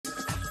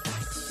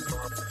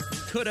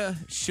coulda,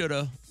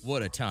 shoulda,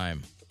 woulda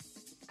time.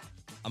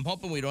 I'm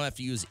hoping we don't have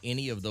to use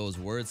any of those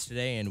words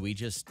today, and we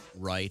just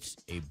write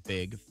a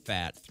big,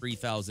 fat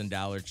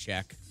 $3,000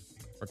 check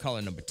for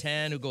caller number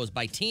 10, who goes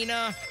by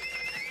Tina.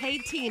 Hey,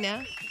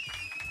 Tina.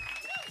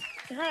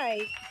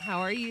 Hi.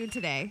 How are you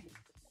today?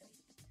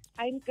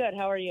 I'm good.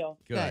 How are you?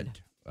 Good.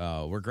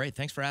 We're great.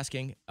 Thanks for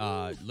asking.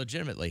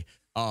 Legitimately.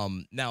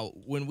 Now,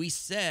 when we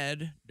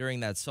said during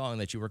that song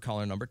that you were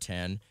caller number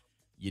 10,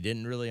 you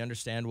didn't really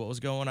understand what was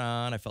going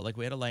on. I felt like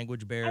we had a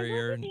language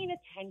barrier. I wasn't paying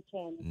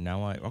attention.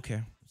 Okay.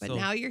 But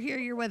now you're here.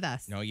 You're with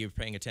us. Now you're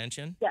paying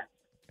attention? Yes.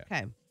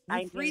 Okay.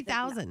 I'm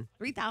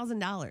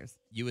 $3,000.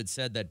 You had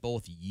said that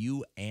both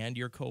you and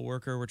your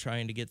coworker were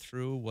trying to get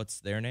through. What's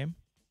their name?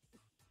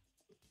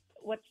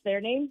 What's their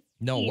name?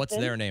 No, Ethan. what's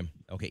their name?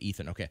 Okay,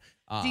 Ethan. Okay.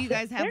 Do you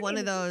guys have Their one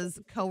of name those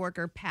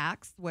coworker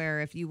packs where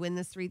if you win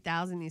this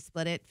 $3,000, you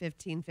split it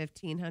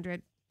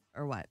 1,500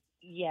 or what?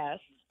 Yes.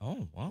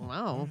 Oh, wow.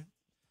 Wow.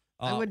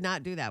 I would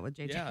not do that with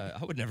JJ. Yeah,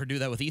 I would never do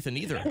that with Ethan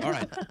either. All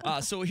right.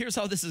 So here's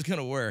how this is going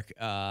to work.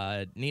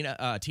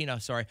 Tina,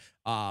 sorry.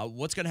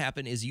 What's going to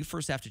happen is you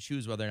first have to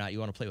choose whether or not you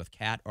want to play with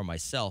Kat or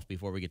myself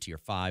before we get to your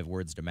 5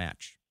 words to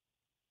match.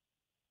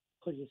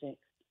 What do you think?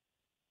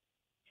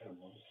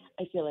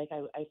 I feel like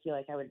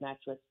I would match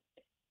with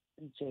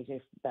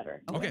JJ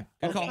better. Okay,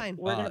 good call. Fine.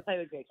 We're gonna play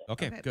with JJ.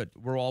 Okay, good.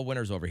 We're all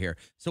winners over here.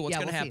 So what's Yeah,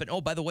 going to we'll happen? see. Oh,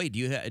 by the way,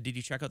 did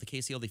you check out the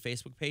KCLD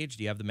Facebook page?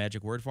 Do you have the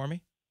magic word for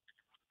me?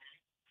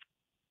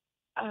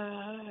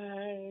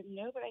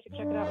 No, but I can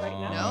check it out right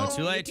now. No,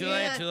 Too late. you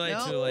can't.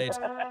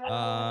 No.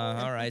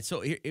 All right.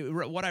 So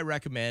what I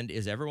recommend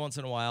is every once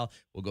in a while,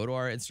 we'll go to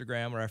our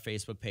Instagram or our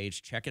Facebook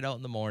page, check it out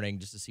in the morning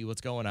just to see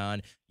what's going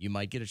on. You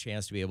might get a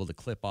chance to be able to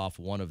clip off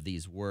one of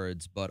these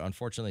words, but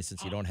unfortunately,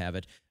 since you don't have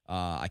it,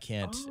 I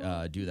can't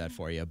do that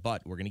for you.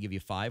 But we're going to give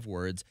you 5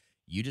 words.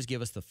 You just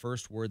give us the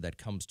first word that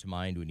comes to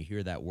mind when you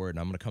hear that word, and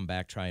I'm going to come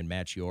back, try and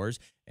match yours,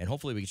 and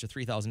hopefully we get you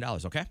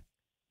 $3,000, okay?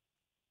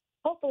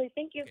 Hopefully,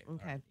 thank you.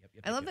 Okay.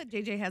 I love that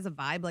JJ has a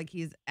vibe like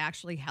he's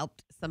actually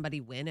helped somebody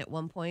win at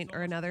one point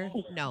or another.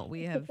 No,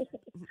 we have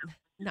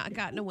not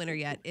gotten a winner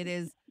yet. It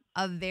is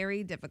a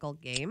very difficult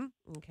game.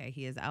 Okay,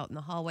 he is out in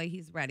the hallway.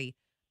 He's ready.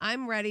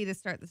 I'm ready to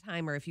start the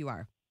timer if you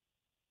are.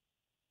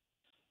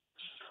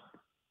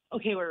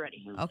 Okay, we're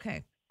ready.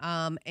 Okay.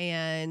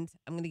 And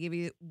I'm going to give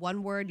you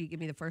one word. You give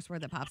me the first word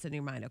that pops into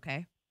your mind,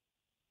 okay?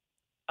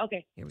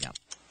 Okay. Here we go.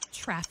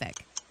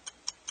 Traffic.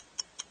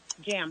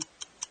 Jam.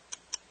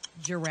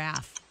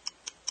 Giraffe.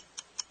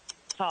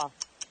 Tall.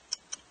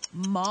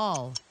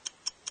 Mall.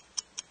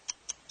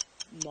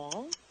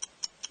 Mall.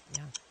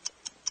 Yeah.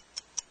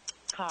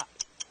 Cop.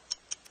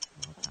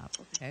 Mall top.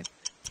 Okay.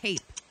 Tape.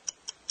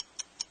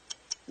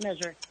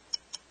 Measure.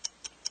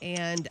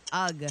 And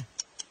UGG.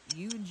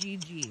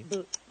 UGG.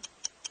 Boot.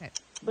 Okay.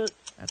 Boot.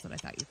 That's what I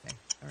thought you'd say.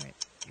 All right.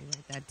 You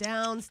write that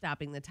down,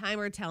 stopping the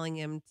timer, telling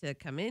him to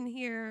come in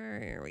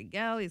here. Here we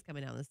go. He's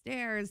coming down the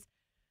stairs.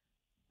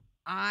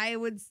 I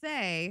would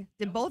say,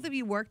 did both of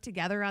you work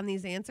together on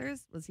these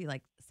answers? Was he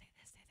like, say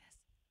this, say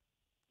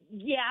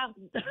this? Yeah.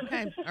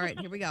 Okay. All right.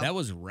 Here we go. That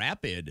was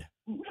rapid.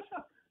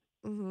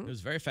 Mhm. It was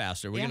very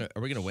fast. Are we Yeah.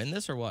 gonna win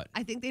this or what?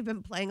 I think they've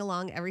been playing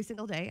along every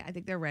single day. I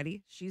think they're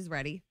ready. She's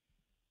ready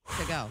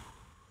to go.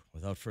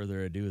 Without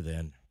further ado,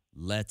 then,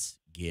 let's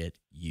get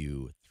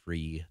you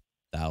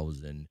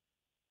 $3,000.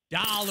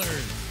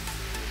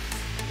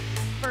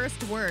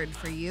 First word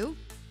for you.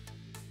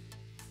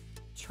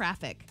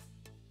 Traffic.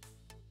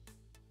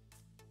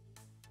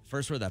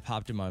 First word that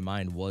popped in my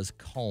mind was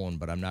cone,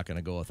 but I'm not going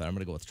to go with that. I'm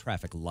going to go with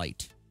traffic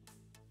light.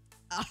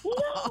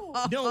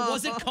 No,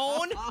 was it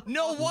cone?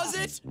 No, was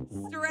it?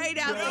 Straight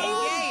out the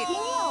gate.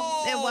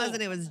 It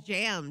wasn't. It was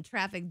jam.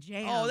 Traffic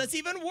jam. Oh, that's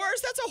even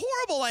worse. That's a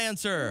horrible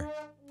answer.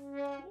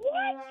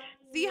 What?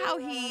 See how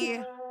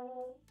he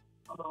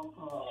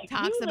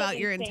talks You about make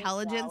your me think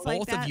intelligence so. like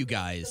Both that? of you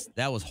guys.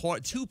 That was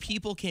horrible. 2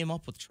 people came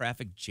up with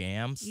traffic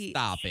jam. He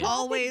Stop it.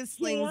 always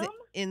slings jam?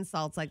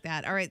 insults like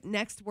that. All right,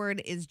 next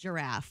word is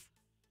giraffe.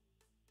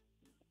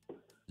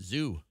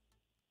 Zoo.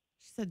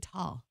 She said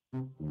tall.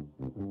 What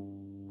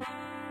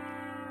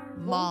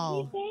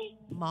Mall. did you say?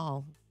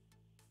 Mall.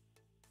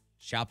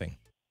 Shopping.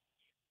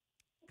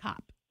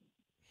 Cop.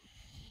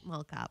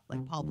 Mall cop,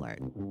 like Paul Blart.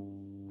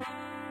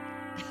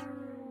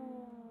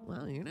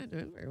 Well, you're not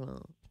doing very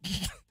well.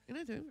 You're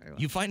not doing very well.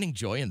 You finding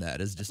joy in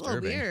that is It's a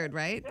little disturbing. weird,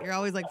 right? You're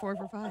always like 4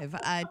 for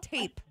 5.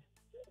 Tape.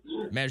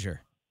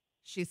 Measure.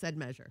 She said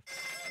measure.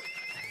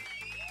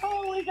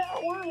 Oh, we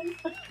got one.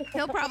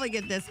 He'll probably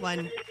get this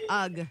one.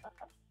 Ugh.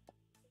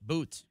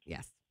 Boot.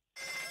 Yes.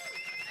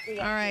 All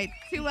right.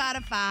 2 out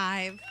of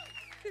 5.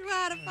 2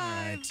 out of 5. All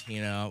right,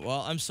 Tina.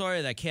 Well, I'm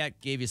sorry that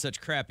Kat gave you such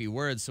crappy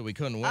words, so we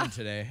couldn't win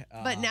today.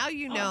 But now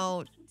you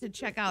know to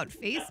check out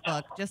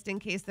Facebook just in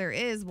case there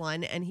is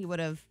one, and he would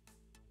have.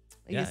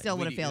 He still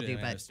would have failed you,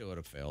 I but still would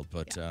have failed.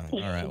 But all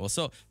right. Well,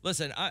 so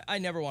listen, I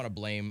never want to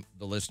blame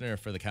the listener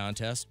for the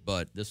contest,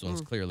 but this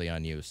one's clearly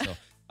on you. So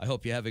I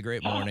hope you have a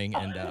great morning,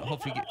 and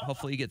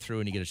hopefully you get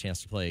through and you get a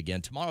chance to play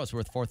again. Tomorrow it's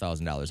worth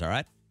 $4,000. All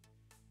right.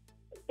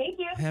 Thank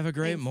you. Have a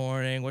great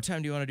morning. What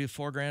time do you want to do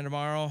 $4,000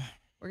 tomorrow?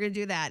 We're going to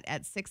do that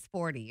at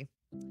 6:40.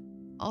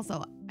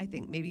 Also, I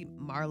think maybe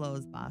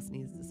Marlo's boss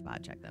needs to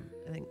spot check them.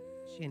 I think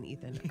she and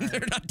Ethan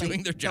They're not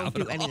doing their job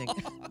don't do at all.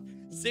 anything.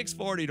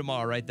 6:40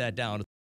 tomorrow. Write that down.